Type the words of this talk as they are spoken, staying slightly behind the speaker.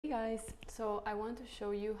guys, so I want to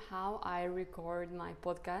show you how I record my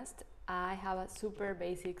podcast. I have a super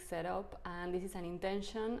basic setup, and this is an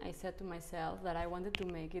intention I set to myself that I wanted to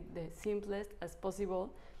make it the simplest as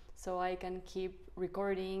possible so I can keep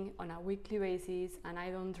recording on a weekly basis and I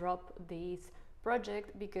don't drop this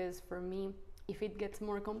project, because for me, if it gets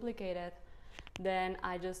more complicated, then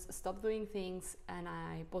I just stop doing things and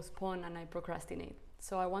I postpone and I procrastinate.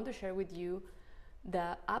 So I want to share with you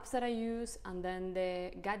the apps that I use and then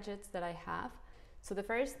the gadgets that I have. So the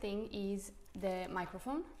first thing is the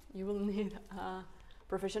microphone. You will need a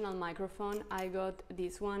professional microphone. I got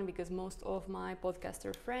this one because most of my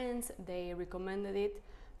podcaster friends, they recommended it,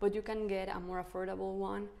 but you can get a more affordable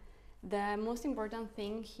one. The most important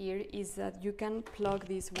thing here is that you can plug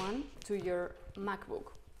this one to your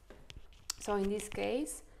MacBook. So in this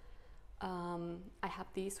case, I have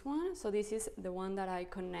this one. So this is the one that I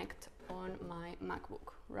connect on my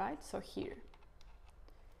MacBook, right? So here.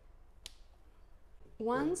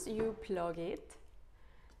 Once you plug it,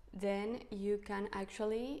 then you can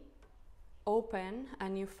actually open a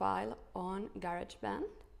new file on GarageBand.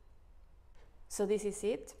 So this is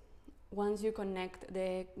it. Once you connect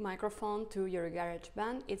the microphone to your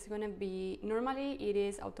GarageBand, it's going to be, normally it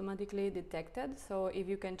is automatically detected. So if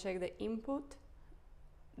you can check the input,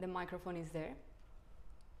 the microphone is there.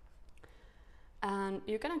 And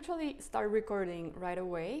you can actually start recording right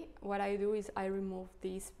away. What I do is I remove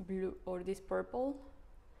this blue or this purple,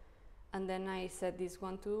 and then I set this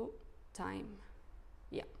one to time.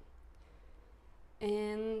 Yeah.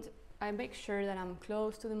 And I make sure that I'm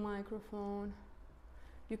close to the microphone.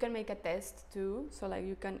 You can make a test too, so like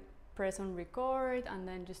you can press on record and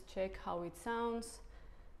then just check how it sounds.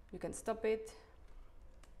 You can stop it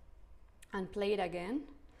and play it again,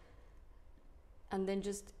 and then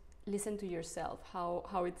just listen to yourself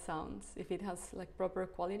how it sounds, if it has like proper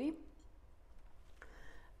quality.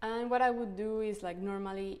 And what I would do is like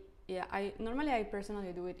normally I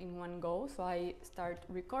personally do it in one go. So I start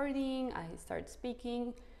recording, I start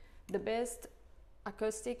speaking. The best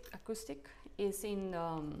acoustic is in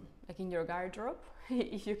like in your garage-robe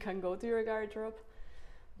if you can go to your garage-robe.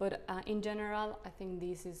 But in general, I think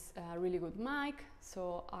this is a really good mic.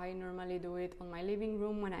 So I normally do it on my living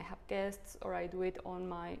room when I have guests, or I do it on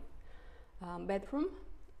my bedroom.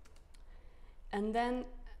 And then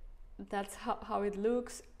that's how it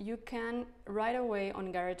looks. You can right away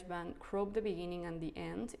on GarageBand crop the beginning and the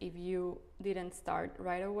end if you didn't start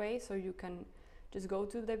right away. So you can just go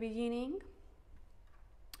to the beginning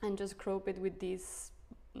and just crop it with this,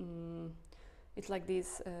 it's like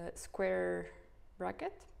this square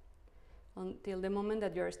bracket until the moment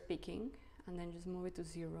that you're speaking, and then just move it to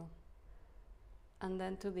 0 and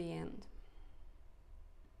then to the end.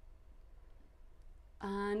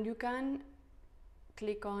 And you can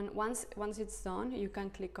click on, once it's done, you can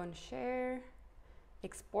click on share,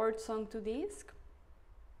 export song to disk,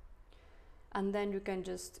 and then you can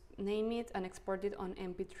just name it and export it on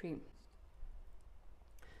MP3.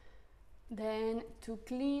 Then to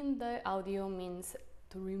clean the audio means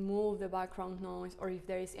to remove the background noise or if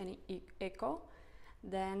there is any echo,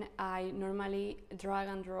 then I normally drag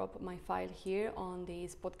and drop my file here on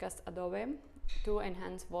this podcast Adobe to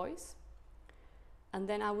enhance voice. And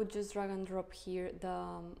then I would just drag and drop here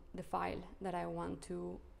the file that I want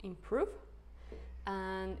to improve.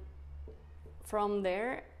 And from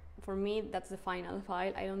there, for me, that's the final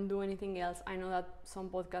file. I don't do anything else. I know that some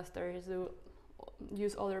podcasters do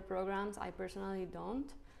use other programs. I personally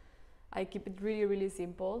don't. I keep it really, really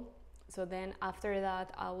simple. So then after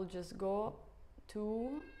that, I will just go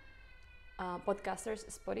to podcasters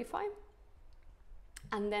Spotify,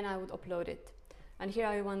 and then I would upload it. And here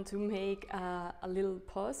I want to make a little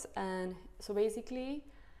pause. And so basically,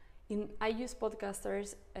 I use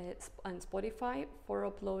podcasters and Spotify for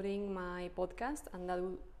uploading my podcast, and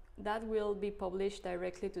that will be published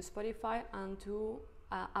directly to Spotify and to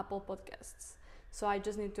Apple Podcasts. So I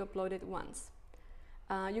just need to upload it once.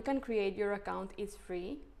 You can create your account, it's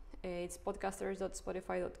free. It's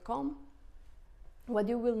podcasters.spotify.com. What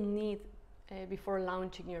you will need before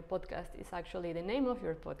launching your podcast is actually the name of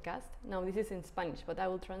your podcast. Now this is in Spanish, but I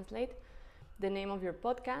will translate the name of your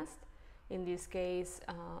podcast. In this case,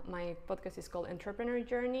 my podcast is called Entrepreneur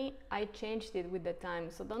Journey. I changed it with the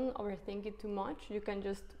time, so don't overthink it too much. You can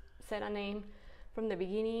just set a name from the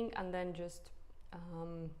beginning, and then just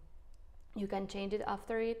you can change it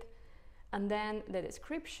after it. And then the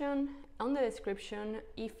description. On the description,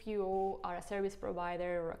 if you are a service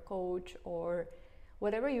provider or a coach or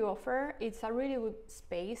whatever you offer, it's a really good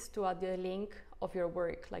space to add the link of your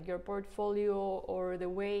work, like your portfolio or the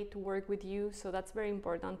way to work with you. So that's very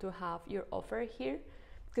important to have your offer here.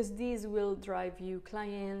 because these will drive you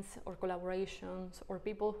clients or collaborations or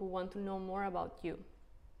people who want to know more about you.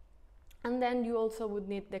 And then you also would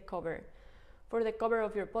need the cover. For the cover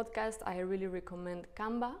of your podcast, I really recommend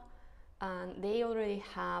Canva, and they already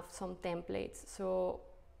have some templates. So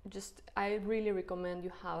I really recommend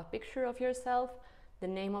you have a picture of yourself, the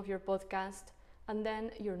name of your podcast, and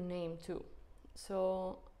then your name too.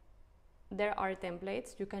 So there are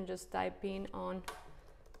templates. You can just type in on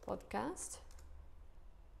podcast,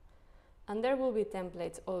 and there will be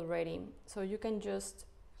templates already. So you can just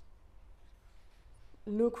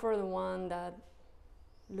look for the one that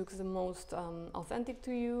looks the most authentic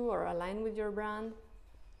to you or aligned with your brand.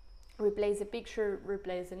 Replace the picture,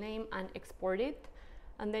 replace the name, and export it,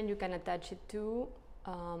 and then you can attach it to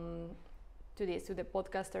the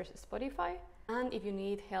podcaster's Spotify. And if you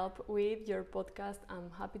need help with your podcast, I'm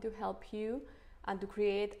happy to help you and to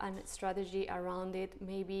create a strategy around it.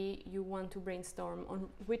 Maybe you want to brainstorm on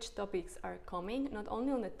which topics are coming, not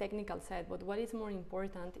only on the technical side, but what is more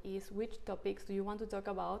important is which topics do you want to talk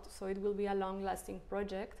about, so it will be a long-lasting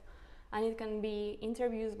project. And it can be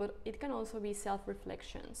interviews, but it can also be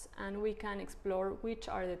self-reflections, and we can explore which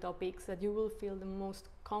are the topics that you will feel the most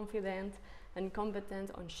confident and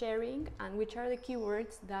competent on sharing, and which are the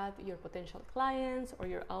keywords that your potential clients or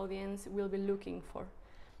your audience will be looking for.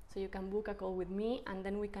 So you can book a call with me, and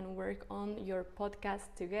then we can work on your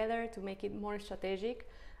podcast together to make it more strategic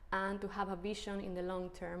and to have a vision in the long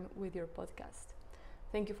term with your podcast.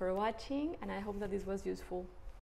 Thank you for watching, and I hope that this was useful.